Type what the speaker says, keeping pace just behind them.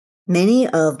Many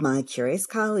of my curious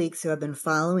colleagues who have been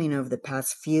following over the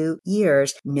past few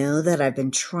years know that I've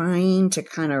been trying to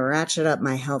kind of ratchet up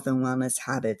my health and wellness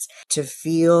habits to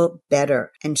feel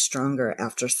better and stronger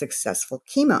after successful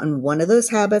chemo. And one of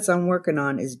those habits I'm working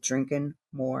on is drinking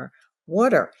more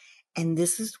water. And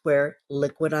this is where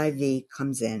Liquid IV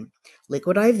comes in.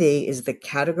 Liquid IV is the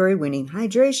category winning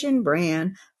hydration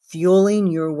brand fueling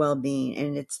your well-being,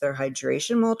 and it's their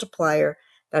hydration multiplier.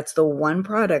 That's the one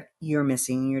product you're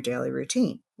missing in your daily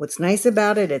routine. What's nice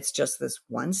about it, it's just this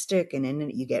one stick, and in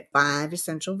it you get 5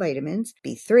 essential vitamins: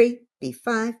 B3,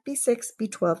 B5, B6,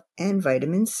 B12, and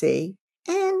vitamin C.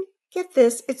 And get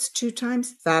this, it's 2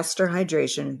 times faster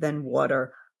hydration than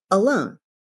water alone.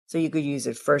 So you could use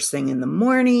it first thing in the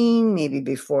morning, maybe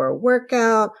before a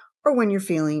workout, or when you're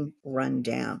feeling run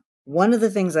down. One of the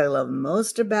things I love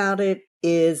most about it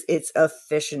is its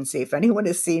efficiency. If anyone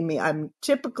has seen me, I'm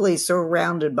typically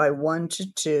surrounded by 1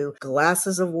 to 2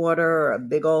 glasses of water or a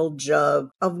big old jug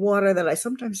of water that I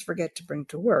sometimes forget to bring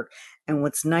to work. And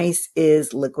what's nice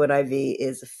is Liquid IV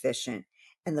is efficient.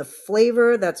 And the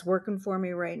flavor that's working for me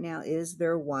right now is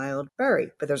their wild berry.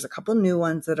 But there's a couple new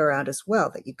ones that are out as well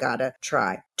that you gotta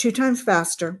try. 2 times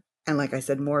faster, and like I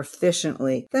said, more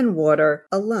efficiently than water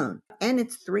alone. And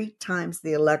it's 3 times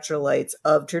the electrolytes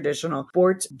of traditional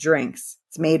sports drinks.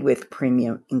 It's made with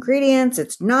premium ingredients,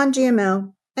 it's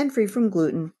non-GMO, and free from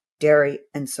gluten, dairy,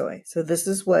 and soy. So this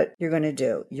is what you're going to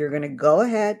do. You're going to go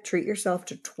ahead, treat yourself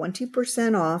to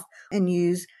 20% off, and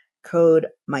use code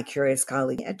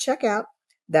MyCuriousColleague at checkout.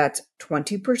 That's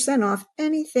 20% off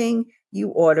anything you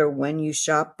order when you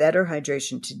shop Better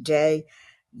Hydration today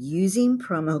using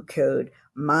promo code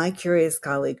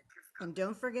MyCuriousColleague. And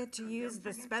don't forget to use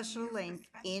the special link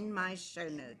in my show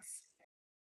notes.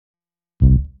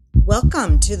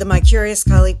 Welcome to the My Curious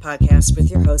Colleague podcast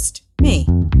with your host, me,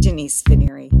 Denise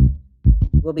Fineri.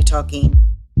 We'll be talking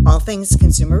all things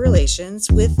consumer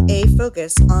relations with a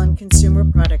focus on consumer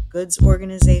product goods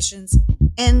organizations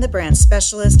and the brand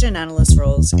specialist and analyst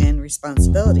roles and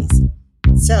responsibilities.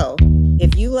 So,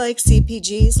 if you like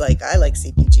CPGs like I like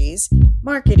CPGs,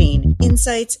 marketing,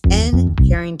 insights, and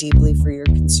caring deeply for your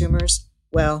consumers,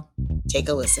 well, take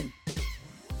a listen.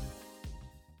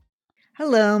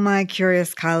 Hello, my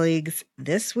curious colleagues.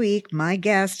 This week, my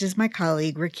guest is my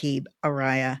colleague, Rakeb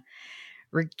Araya.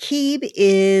 Rakeb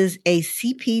is a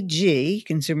CPG,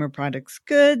 consumer products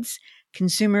goods,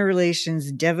 consumer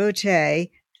relations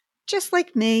devotee, just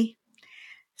like me.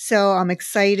 So I'm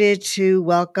excited to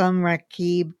welcome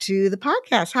Rakeb to the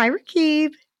podcast. Hi,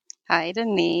 Rakeb. Hi,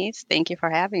 Denise. Thank you for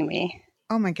having me.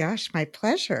 Oh my gosh, my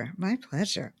pleasure. My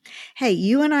pleasure. Hey,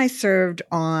 you and I served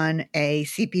on a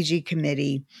CPG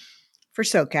committee for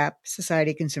SOCAP,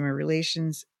 Society of Consumer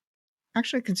Relations,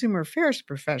 actually Consumer Affairs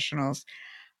Professionals.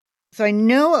 So I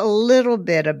know a little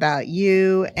bit about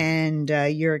you and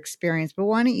your experience, but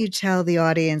why don't you tell the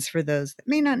audience, for those that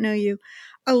may not know you,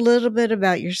 a little bit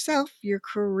about yourself, your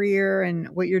career, and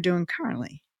what you're doing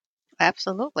currently?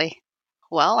 Absolutely.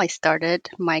 Well, I started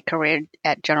my career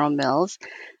at General Mills,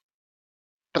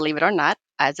 believe it or not,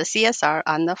 as a CSR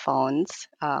on the phones.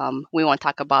 We won't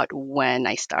talk about when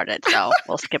I started, so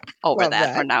we'll skip over Love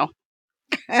that for that. now.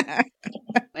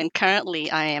 And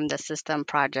currently, I am the system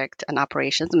project and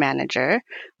operations manager,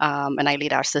 and I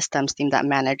lead our systems team that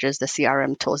manages the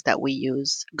CRM tools that we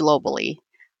use globally.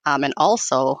 And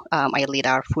also, I lead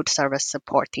our food service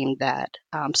support team that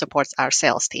supports our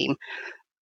sales team.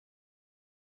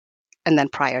 And then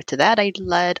prior to that, I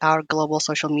led our global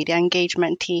social media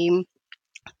engagement team.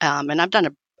 And I've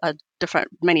done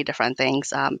many different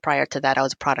things. Prior to that, I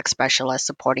was a product specialist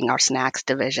supporting our snacks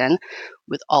division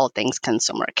with all things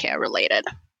consumer care related.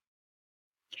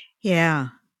 Yeah.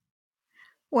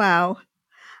 Wow.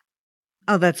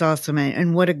 Oh, that's awesome.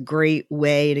 And what a great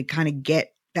way to kind of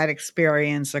get that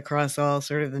experience across all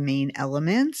sort of the main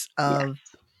elements Yeah, of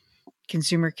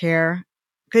consumer care.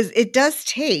 Because it does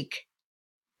take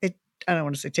it, I don't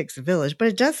want to say it takes a village, but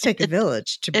it does take a it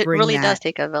village to it bring really does that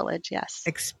take a village. Yes,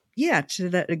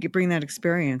 bring that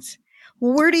experience.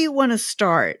 Well, where do you want to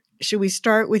start? Should we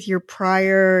start with your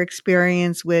prior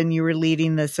experience when you were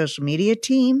leading the social media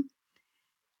team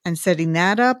and setting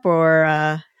that up,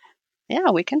 or yeah,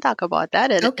 we can talk about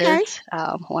that. It okay? is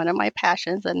one of my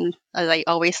passions, and as I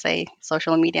always say,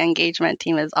 social media engagement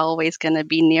team is always going to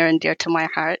be near and dear to my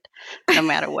heart, no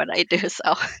matter what I do.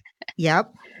 So.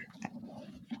 Yep.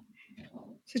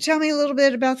 So tell me a little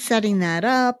bit about setting that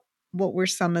up. What were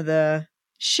some of the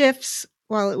shifts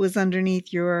while it was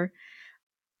underneath your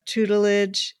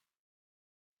tutelage?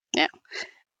 Yeah.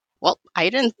 Well, I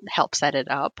didn't help set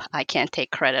it up. I can't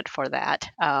take credit for that.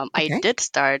 I Okay. did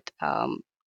start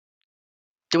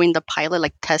doing the pilot,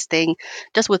 like testing,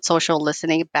 just with social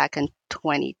listening back in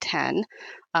 2010.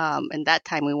 And that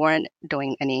time we weren't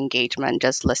doing any engagement,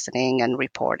 just listening and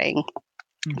reporting.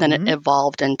 Then it Mm-hmm.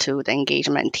 evolved into the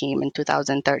engagement team in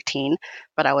 2013,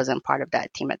 but I wasn't part of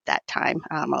that team at that time.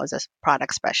 I was a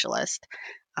product specialist.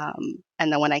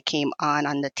 And then when I came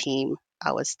on the team,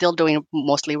 I was still doing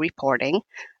mostly reporting.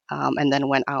 And then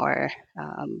when our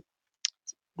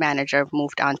manager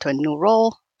moved on to a new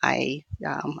role, I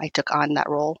took on that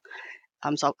role.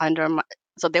 So under my,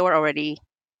 so they were already,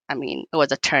 I mean, it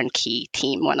was a turnkey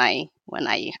team when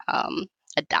I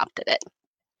adapted it.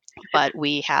 But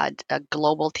we had a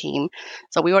global team,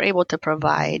 so we were able to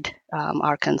provide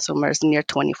our consumers near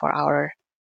 24-hour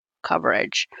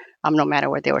coverage, no matter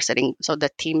where they were sitting. So the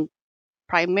team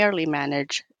primarily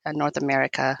managed North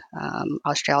America,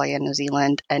 Australia, New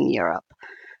Zealand, and Europe.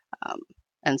 Um,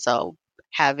 and so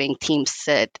having teams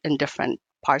sit in different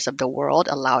parts of the world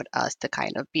allowed us to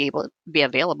kind of be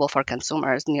available for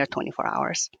consumers near 24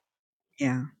 hours.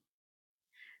 Yeah.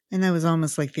 And that was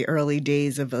almost like the early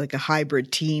days of like a hybrid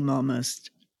team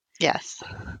almost, Yes,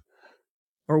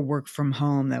 or work from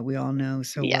home that we all know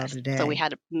so well yes. So we today.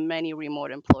 had many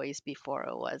remote employees before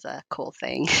it was a cool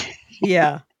thing.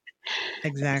 Yeah, Yes.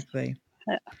 exactly.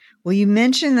 Well, you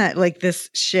mentioned that like this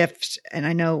shift, and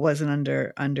I know it wasn't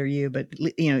under you, but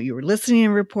you were listening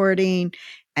and reporting,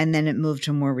 and then it moved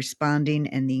to more responding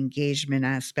and the engagement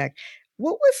aspect.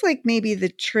 What was like maybe the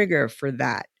trigger for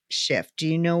that shift? Do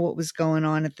you know what was going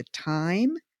on at the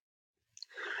time?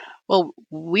 Well,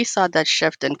 we saw that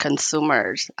shift in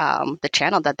consumers, the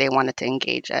channel that they wanted to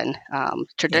engage in. Yeah.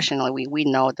 Traditionally, we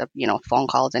know the phone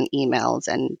calls and emails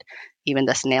and even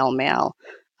the snail mail.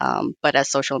 But as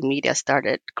social media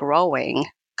started growing,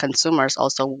 consumers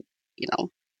also you know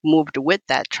moved with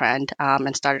that trend,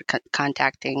 and started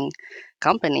contacting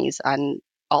companies on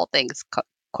all things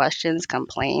questions,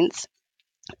 complaints.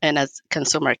 And as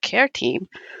consumer care team,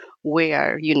 we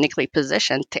are uniquely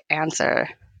positioned to answer.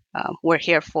 We're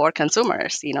here for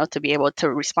consumers, to be able to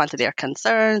respond to their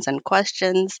concerns and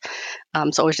questions.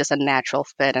 So it was just a natural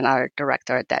fit. And our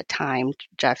director at that time,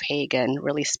 Jeff Hagan,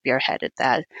 really spearheaded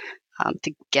that,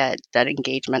 to get that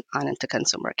engagement on into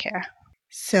consumer care.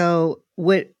 So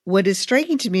what is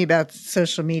striking to me about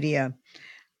social media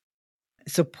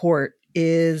support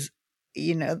is,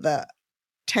 the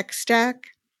tech stack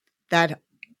that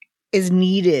is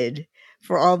needed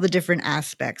for all the different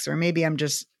aspects. Or maybe I'm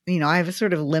just, I have a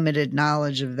sort of limited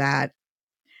knowledge of that.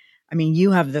 I mean,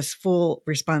 you have this full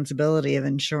responsibility of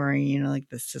ensuring, like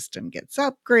the system gets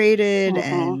upgraded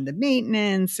Hmm. and the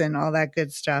maintenance and all that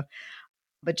good stuff.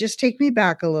 But just take me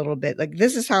back a little bit. Like,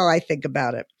 this is how I think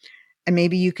about it. And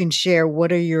maybe you can share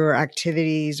what are your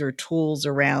activities or tools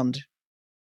around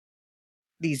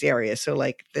these areas. So,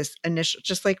 like this initial,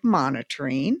 just like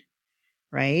monitoring,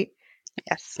 right?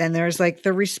 Yes. Then there's like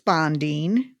the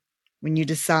responding when you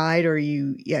decide or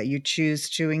you choose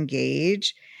to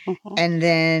engage. Hmm. And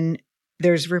then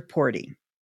there's reporting.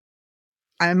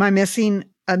 Am I missing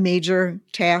a major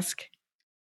task?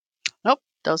 Nope.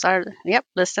 Those are, yep,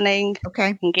 listening,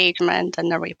 Okay. engagement,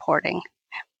 and the reporting.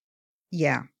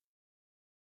 Yeah.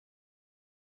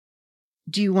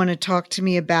 Do you want to talk to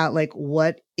me about like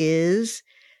what is,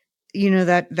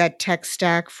 that tech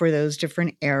stack for those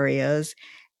different areas?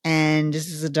 And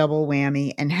this is a double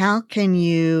whammy. And how can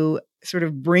you sort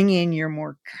of bring in your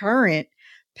more current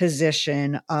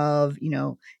position of,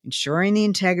 ensuring the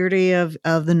integrity of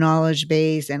the knowledge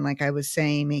base, and like I was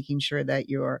saying, making sure that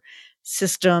your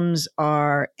systems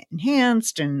are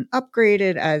enhanced and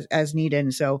upgraded as needed.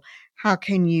 And so how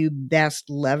can you best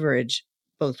leverage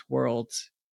both worlds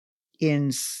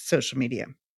in social media?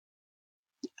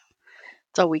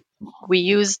 So we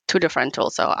use two different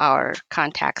tools. So our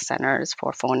contact centers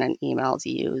for phone and emails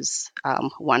use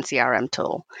one CRM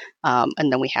tool,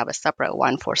 and then we have a separate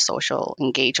one for social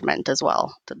engagement as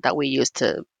well that we use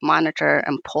to monitor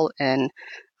and pull in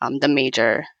the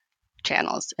major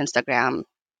channels: Instagram,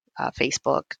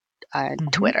 Facebook, and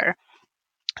Mhm. Twitter.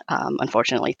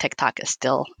 Unfortunately, TikTok is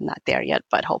still not there yet,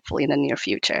 but hopefully in the near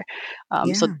future.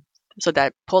 So Yeah. so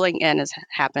that pulling in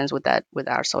happens with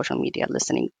our social media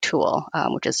listening tool,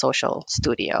 which is Social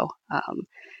Studio.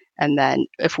 And then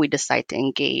if we decide to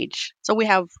engage, so we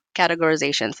have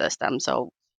categorization system.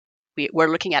 So we're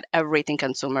looking at everything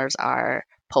consumers are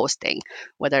posting,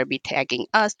 whether it be tagging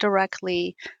us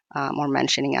directly, or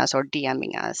mentioning us or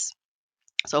DMing us.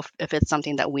 So if it's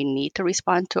something that we need to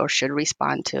respond to or should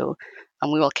respond to,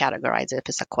 we will categorize it if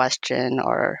it's a question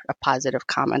or a positive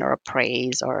comment or a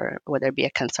praise, or whether it be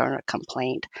a concern or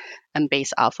complaint. And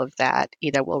based off of that,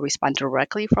 either we'll respond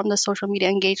directly from the social media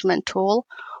engagement tool,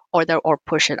 or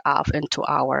push it off into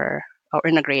our or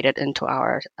integrate it into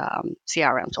our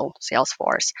CRM tool,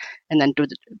 Salesforce, and then do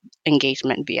the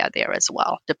engagement via there as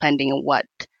well, depending on what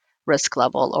risk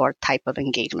level or type of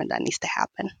engagement that needs to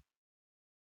happen.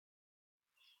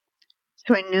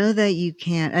 So I know that you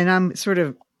can't, and I'm sort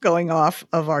of going off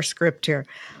of our script here,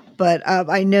 but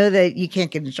I know that you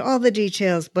can't get into all the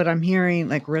details, but I'm hearing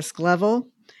like risk level.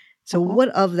 So Mhm. what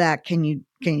of that can you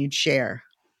share?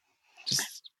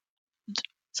 Just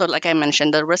So, like I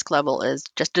mentioned, the risk level is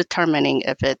just determining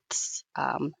if it's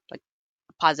like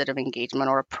positive engagement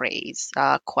or a praise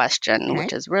question, okay.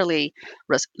 which is really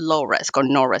low risk or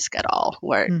no risk at all.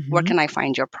 Where Mm-hmm. can I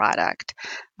find your product?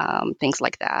 Things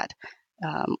like that,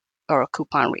 um, or a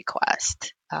coupon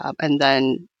request. And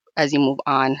then as you move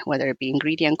on, whether it be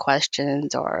ingredient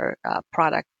questions or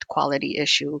product quality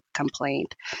issue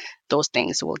complaint, those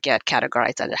things will get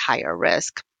categorized at a higher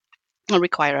risk and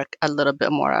require a little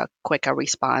bit more a quicker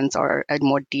response or a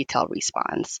more detailed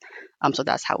response. So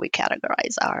that's how we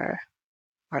categorize our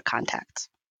contacts.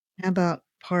 How about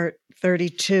part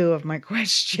 32 of my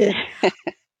question?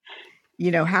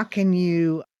 How can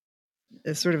you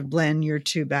sort of blend your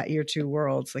two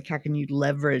worlds? Like, how can you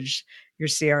leverage your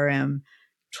CRM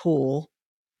tool?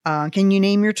 Can you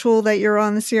name your tool that you're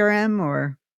on the CRM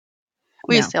or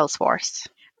We use no? Salesforce.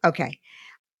 Okay.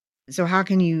 So how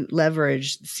can you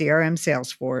leverage CRM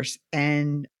Salesforce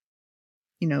and,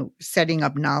 setting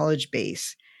up knowledge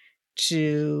base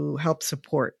to help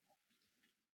support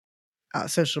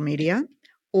social media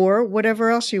or whatever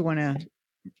else you want to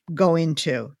go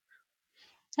into?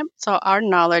 Yep. So our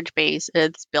knowledge base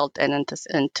is built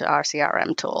into our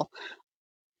CRM tool,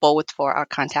 both for our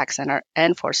contact center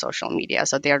and for social media.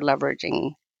 So they're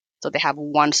leveraging, so they have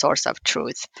one source of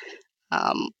truth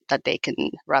that they can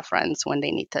reference when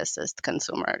they need to assist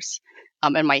consumers.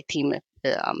 And my team,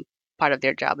 part of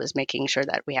their job is making sure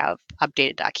that we have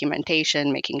updated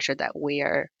documentation, making sure that we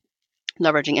are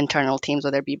leveraging internal teams,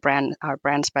 whether it be our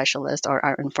brand specialist or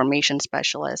our information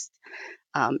specialist,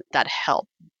 that help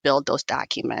build those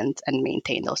documents and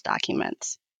maintain those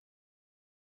documents.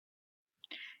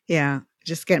 Yeah.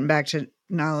 Just getting back to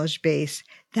knowledge base.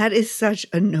 That is such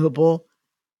a noble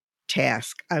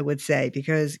task, I would say,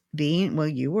 because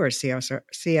you were a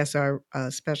CSR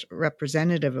special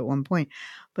representative at one point,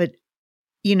 but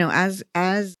as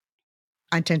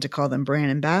I tend to call them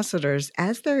brand ambassadors,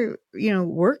 as they're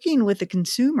working with the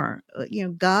consumer,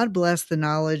 God bless the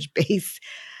knowledge base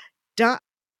dot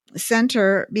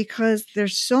center because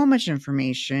there's so much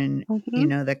information,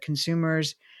 Mm-hmm. that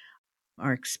consumers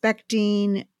are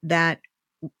expecting that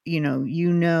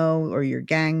or your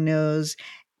gang knows.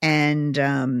 And,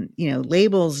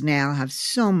 labels now have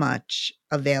so much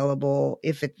available.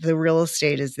 If the real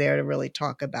estate is there to really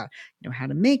talk about, how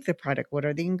to make the product, what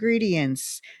are the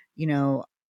ingredients,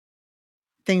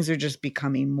 things are just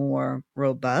becoming more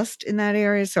robust in that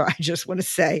area. So I just want to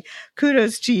say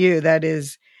kudos to you. That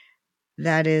is,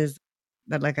 that,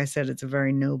 like I said, it's a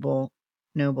very noble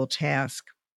task.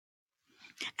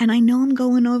 And I know I'm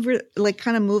going over, like,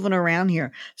 kind of moving around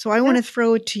here. So I Yeah. want to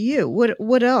throw it to you.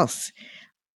 What else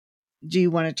do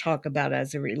you want to talk about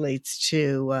as it relates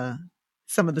to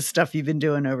some of the stuff you've been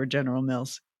doing over General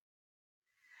Mills?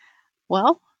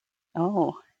 Well,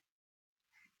 oh,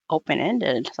 open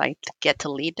ended. So I get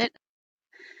to lead it.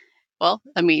 Well,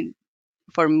 I mean,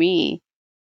 for me,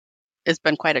 it's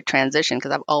been quite a transition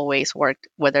because I've always worked,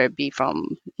 whether it be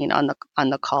from on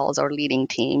the calls or leading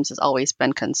teams, it's always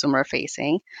been consumer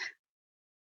facing.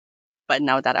 But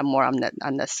now that I'm more on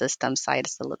the system side,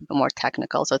 it's a little bit more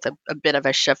technical, so it's a bit of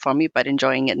a shift for me, but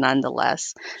enjoying it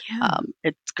nonetheless. Yeah.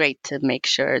 It's great to make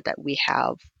sure that we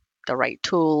have the right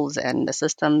tools and the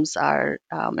systems are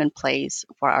in place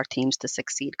for our teams to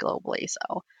succeed globally.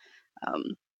 So um,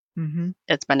 Mm-hmm.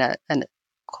 it's been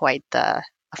quite a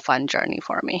fun journey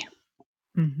for me.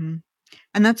 Mm-hmm.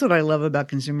 And that's what I love about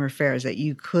consumer affairs, that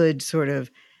you could sort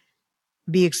of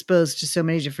be exposed to so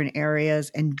many different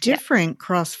areas and Yeah, different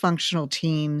cross-functional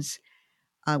teams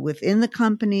within the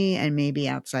company and maybe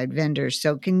outside vendors.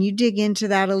 So can you dig into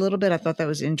that a little bit? I thought that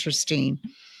was interesting.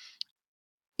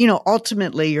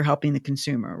 Ultimately you're helping the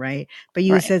consumer, right? But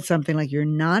you right. said something like you're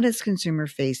not as consumer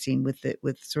facing with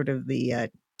sort of the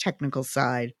technical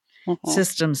side, Hmm.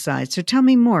 system side. So tell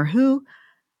me more. Who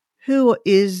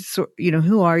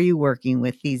are you working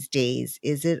with these days?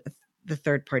 Is it the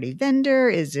third party vendor?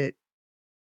 Is it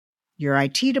your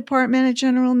IT department at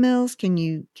General Mills? Can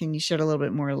you shed a little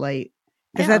bit more light?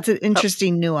 Because Yeah. that's an So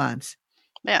interesting nuance.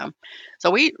 yeah.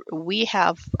 So we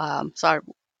have I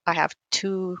have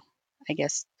two, I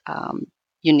guess,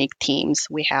 unique teams.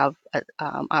 We have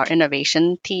our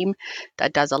innovation team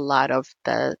that does a lot of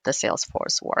the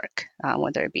Salesforce work,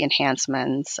 whether it be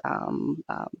enhancements,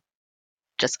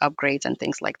 just upgrades and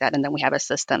things like that. And then we have a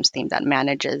systems team that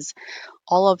manages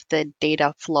all of the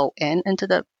data flow into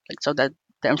the like so the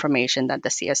information that the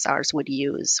CSRs would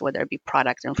use, whether it be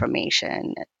product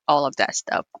information, all of that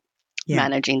stuff, Yeah.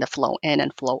 managing the flow in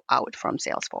and flow out from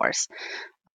Salesforce.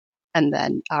 And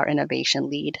then our innovation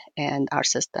lead and our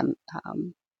system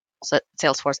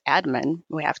Salesforce admin.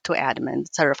 We have two admins,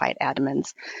 certified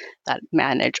admins that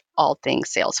manage all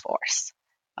things Salesforce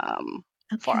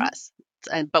for Okay. us.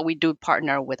 But we do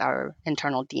partner with our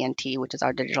internal D&T, which is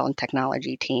our digital and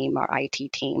technology team, our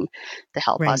IT team, to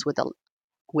help us Right.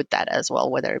 with that as well,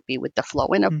 whether it be with the flow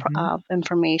in Mm-hmm. of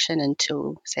information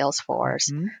into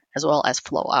Salesforce, Mm-hmm. as well as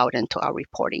flow out into our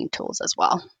reporting tools as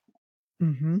well.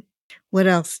 Mm-hmm. What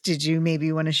else did you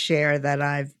maybe want to share that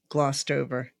I've glossed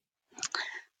over?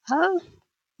 Uh,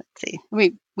 let's see.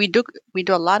 We do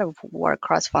a lot of work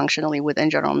cross functionally within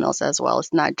General Mills as well.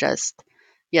 It's not just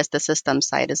yes, the system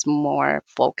side is more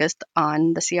focused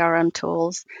on the CRM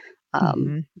tools,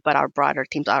 Mm-hmm. but our broader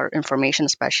teams, our information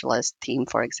specialist team,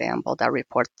 for example, that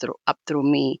report through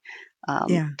me,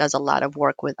 Yeah. does a lot of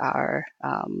work with our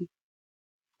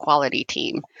quality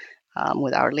team,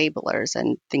 with our labelers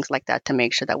and things like that to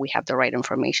make sure that we have the right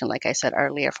information, like I said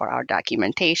earlier, for our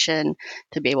documentation,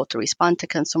 to be able to respond to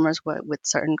consumers with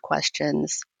certain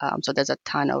questions. So there's a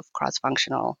ton of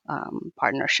cross-functional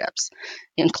partnerships,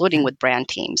 including Yeah. with brand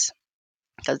teams,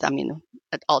 because I mean,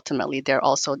 ultimately they're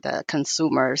also the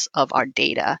consumers of our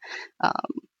data.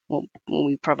 When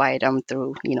we provide them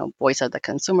through, voice of the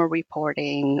consumer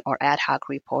reporting or ad hoc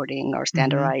reporting or Mm-hmm.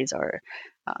 standardized or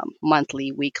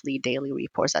monthly, weekly, daily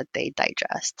reports that they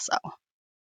digest. So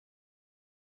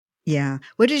Yeah.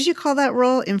 What did you call that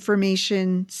role?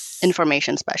 information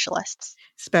specialists.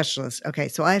 Specialist. Okay.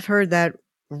 So I've heard that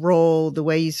role, the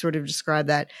way you sort of describe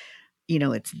that,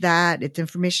 it's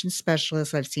information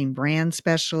specialist. I've seen brand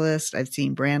specialist. I've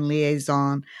seen brand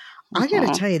liaison. I got to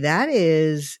Hmm. tell you, that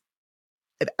is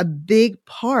a big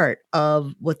part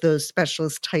of what those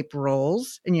specialist type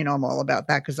roles, and I'm all about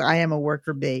that because I am a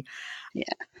worker bee. Yeah.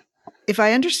 If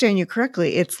I understand you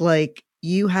correctly, it's like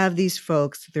you have these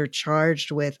folks, they're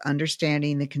charged with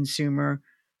understanding the consumer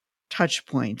touch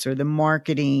points or the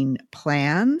marketing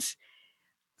plans.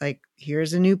 Like,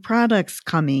 here's a new products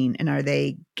coming, and are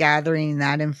they gathering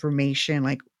that information,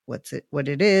 like what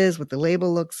it is, what the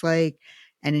label looks like,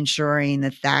 and ensuring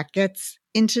that that gets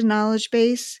into knowledge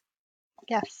base?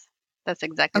 Yes, that's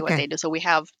exactly what Okay. they do. So we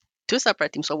have two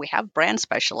separate teams. So we have brand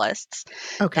specialists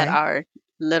that Okay. are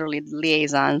literally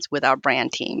liaisons with our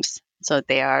brand teams. So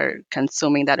they are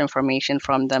consuming that information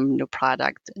from them, new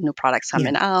products Yeah.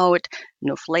 coming out,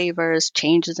 new flavors,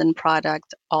 changes in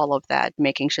product, all of that,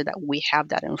 making sure that we have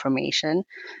that information.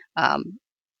 Um,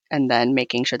 and then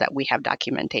making sure that we have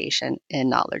documentation and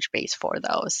knowledge base for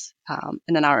those.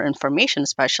 And then our information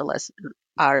specialists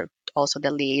are also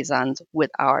the liaisons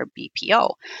with our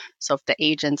BPO. So if the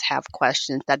agents have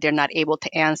questions that they're not able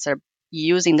to answer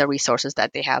using the resources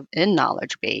that they have in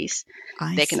knowledge base,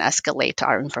 I they can see. escalate to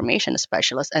our information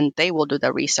specialists, and they will do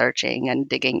the researching and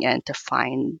digging in to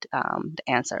find the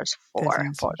answers Those for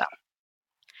answers. them.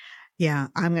 Yeah.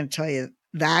 I'm going to tell you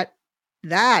that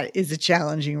is a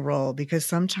challenging role because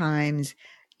sometimes,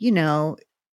 you know,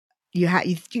 you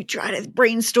try to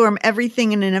brainstorm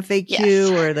everything in an Yes.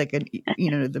 FAQ or like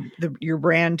your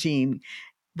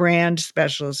brand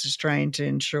specialist is trying to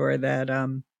ensure that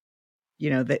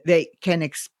that they can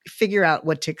figure out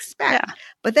what to Yeah. expect.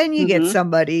 But then you get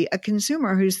Hmm. a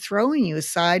consumer who's throwing you a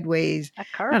sideways, A not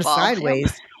a curveball. Yep.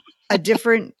 sideways, a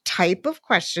different type of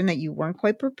question that you weren't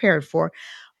quite prepared for.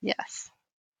 Yes.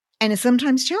 And it's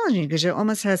sometimes challenging because you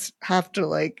almost have to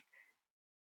like,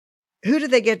 who do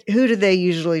they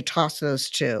usually toss those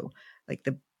to? Like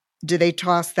do they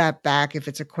toss that back if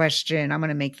it's a question? I'm going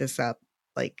to make this up,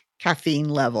 like caffeine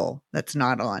level that's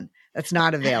not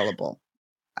available.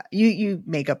 You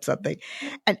make up something.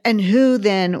 And who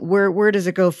then where does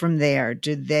it go from there?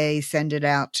 Do they send it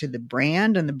out to the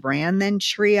brand and the brand then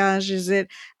triages it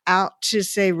out to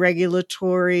say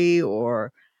regulatory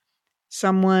or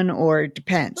someone, or it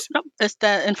depends? Nope, it's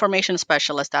the information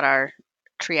specialists that are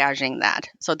triaging that.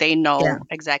 So they Yeah. know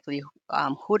exactly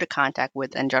who to contact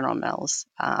with in General Mills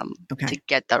to Okay.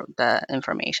 get the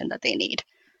information that they need.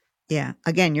 Yeah.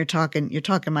 Again, you're talking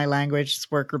my language.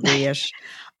 It's worker bee-ish.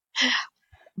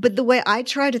 But the way I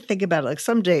try to think about it, like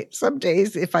some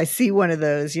days, if I see one of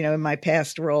those, in my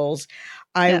past roles,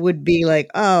 I Yeah, would be like,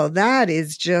 oh, that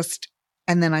is just,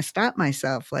 and then I stop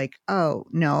myself like, oh,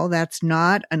 no, that's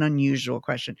not an unusual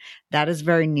question. That is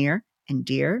very near and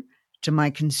dear to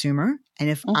my consumer. And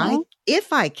Mm-hmm.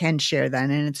 if I can share that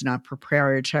and it's not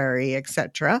proprietary,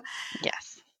 etc.,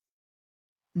 Yes.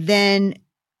 then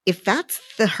if that's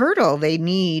the hurdle they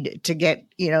need to get,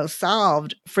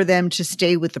 solved for them to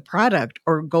stay with the product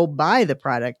or go buy the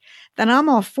product, then I'm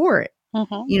all for it.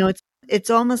 Mm-hmm. It's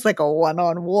almost like a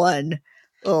one-on-one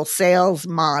little sales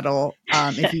model,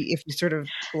 if you sort of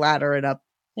ladder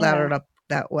Yeah, it up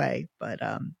that way. But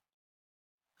oh,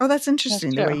 that's that's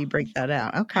interesting the true. way you break that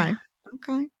out. Okay.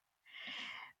 Okay.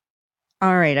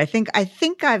 All right. I think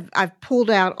I've pulled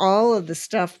out all of the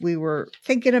stuff we were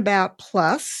thinking about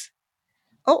plus.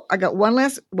 Oh, I got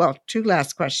two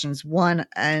last questions. One,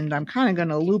 and I'm kind of going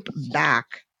to loop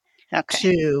back Okay.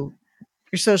 to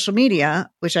your social media,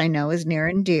 which I know is near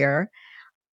and dear.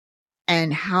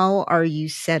 And how are you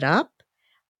set up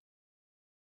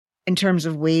in terms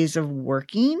of ways of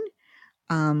working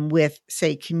with,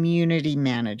 say, community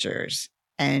managers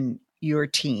and your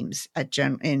teams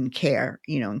in care,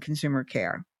 in consumer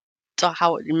care? So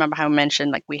remember how I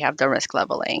mentioned like we have the risk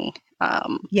leveling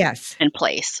Yes. in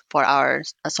place for our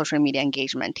social media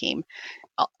engagement team,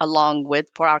 along with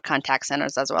for our contact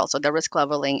centers as well. So the risk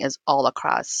leveling is all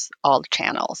across all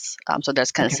channels. So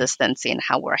there's Okay. consistency in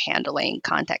how we're handling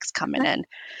contacts coming Okay. in.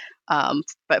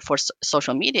 But for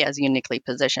social media is uniquely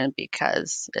positioned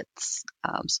because it's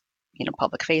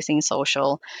public facing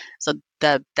social. So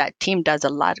that team does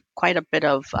quite a bit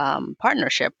of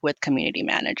partnership with community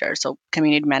managers. So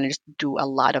community managers do a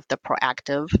lot of the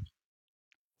proactive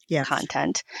Yes.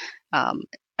 content and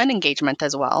engagement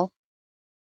as well.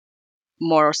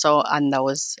 More so on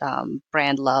those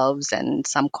brand loves and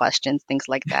some questions, things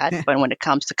like that. But when it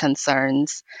comes to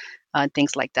concerns,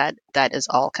 things like that, that is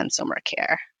all consumer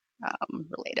care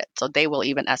related. So they will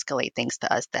even escalate things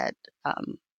to us that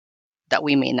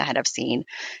we may not have seen.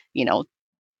 You know,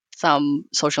 some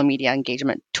social media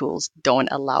engagement tools don't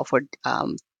allow for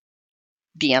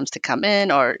DMs to come in,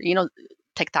 or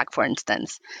TikTok, for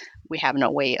instance, we have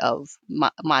no way of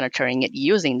monitoring it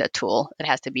using the tool. It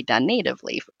has to be done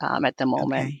natively at the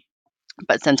moment. Okay.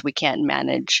 But since we can't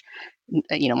manage,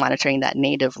 monitoring that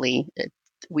natively,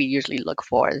 we usually look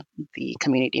for the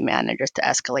community managers to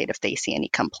escalate if they see any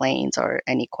complaints or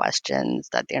any questions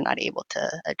that they're not able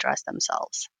to address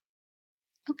themselves.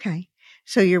 Okay.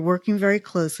 So you're working very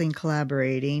closely and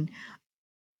collaborating,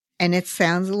 and it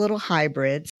sounds a little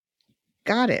hybrid.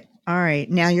 Got it. All right.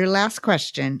 Now, your last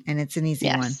question, and it's an easy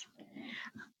one. Yes,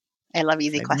 I love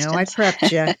easy So I know I questions.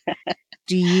 prepped you.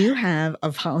 Do you have a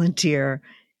volunteer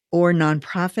or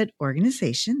nonprofit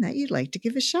organization that you'd like to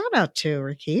give a shout out to,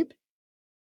 Rakeb?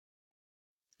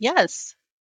 Yes,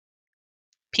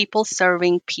 people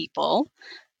serving people.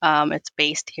 It's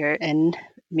based here in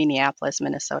Minneapolis,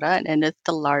 Minnesota, and it's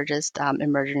the largest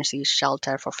emergency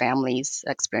shelter for families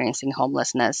experiencing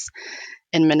homelessness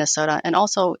in Minnesota, and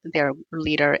also they're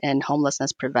leader in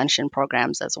homelessness prevention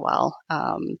programs as well.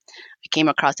 I came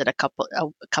across it a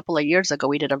couple of years ago.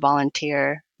 We did a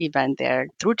volunteer event there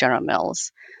through General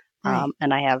Mills, Right.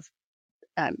 and I have,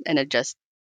 and it just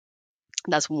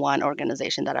that's one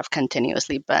organization that I've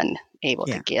continuously been able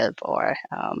to Yeah. give or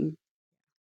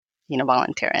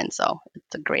volunteer in. So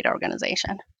it's a great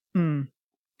organization. Mm,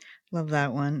 love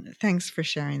that one. Thanks for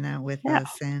sharing that with Yeah,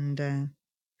 us. And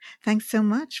thanks so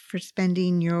much for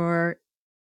spending your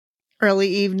early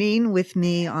evening with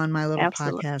me on my little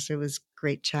absolutely. podcast. It was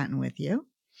great chatting with you.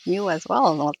 You as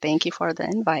well. Well, thank you for the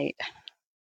invite.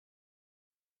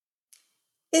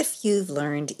 If you've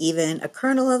learned even a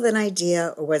kernel of an idea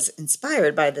or was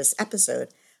inspired by this episode,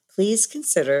 please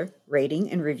consider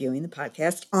rating and reviewing the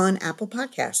podcast on Apple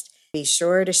Podcast. Be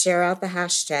sure to share out the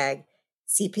hashtag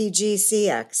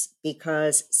CPGCX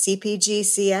because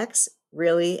CPGCX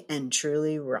really and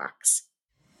truly rocks.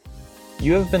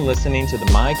 You have been listening to the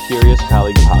My Curious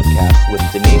Colleague podcast with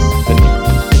Denise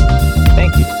Veneer.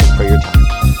 Thank you for your time.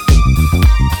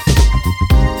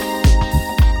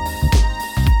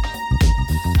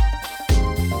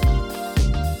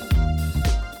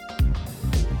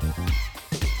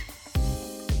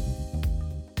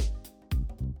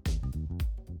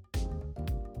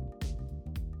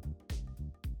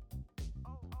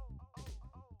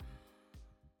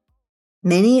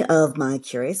 Many of my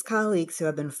curious colleagues who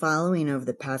have been following over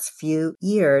the past few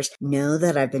years know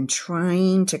that I've been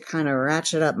trying to kind of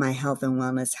ratchet up my health and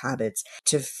wellness habits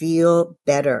to feel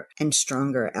better and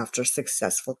stronger after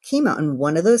successful chemo. And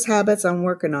one of those habits I'm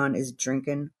working on is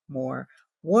drinking more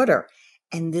water.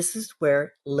 And this is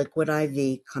where Liquid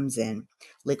IV comes in.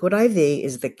 Liquid IV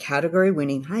is the category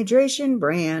winning hydration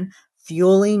brand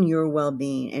fueling your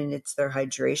well-being, and it's their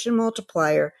hydration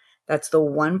multiplier. That's the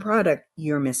one product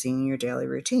you're missing in your daily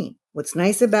routine. What's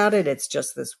nice about it, it's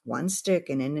just this one stick,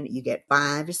 and in it you get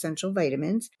 5 essential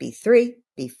vitamins: B3,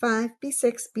 B5,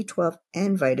 B6, B12,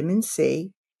 and vitamin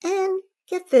C. And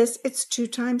get this, it's 2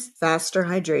 times faster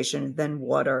hydration than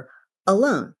water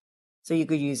alone. So you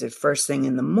could use it first thing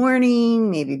in the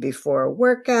morning, maybe before a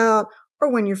workout,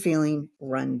 or when you're feeling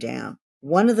run down.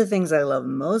 One of the things I love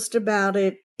most about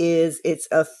it is its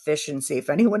efficiency. If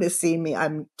anyone has seen me,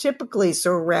 I'm typically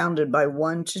surrounded by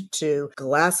 1 to 2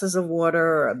 glasses of water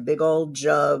or a big old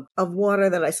jug of water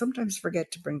that I sometimes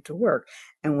forget to bring to work.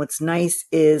 And what's nice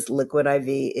is Liquid IV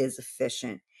is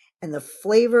efficient. And the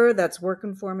flavor that's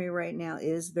working for me right now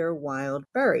is their wild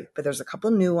berry. But there's a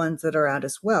couple new ones that are out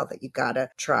as well that you gotta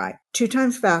try. 2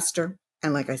 times faster,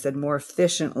 and like I said, more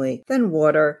efficiently than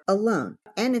water alone.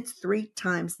 And it's 3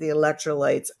 times the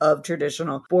electrolytes of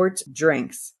traditional sports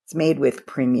drinks. It's made with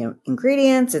premium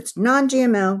ingredients, it's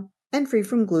non-GMO, and free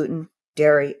from gluten,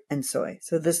 dairy, and soy.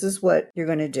 So this is what you're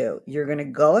going to do. You're going to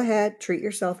go ahead, treat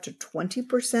yourself to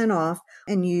 20% off,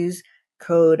 and use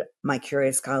code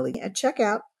MyCuriousColleague at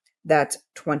checkout. That's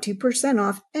 20%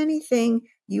 off anything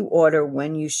you order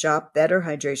when you shop Better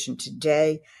Hydration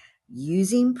today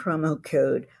using promo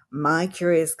code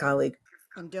MyCuriousColleague.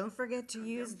 And don't forget to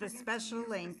use the special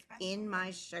link in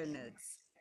my show notes.